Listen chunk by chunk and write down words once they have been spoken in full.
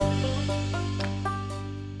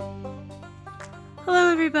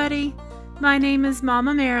everybody. My name is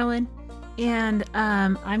Mama Marilyn, and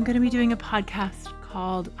I'm going to be doing a podcast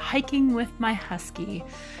called Hiking with My Husky.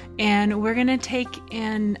 And we're going to take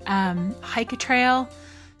and hike a trail,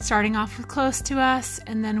 starting off with close to us,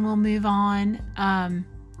 and then we'll move on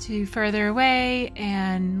to further away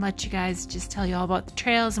and let you guys just tell you all about the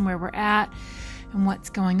trails and where we're at and what's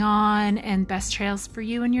going on and best trails for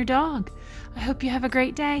you and your dog. I hope you have a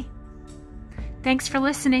great day. Thanks for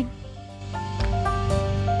listening.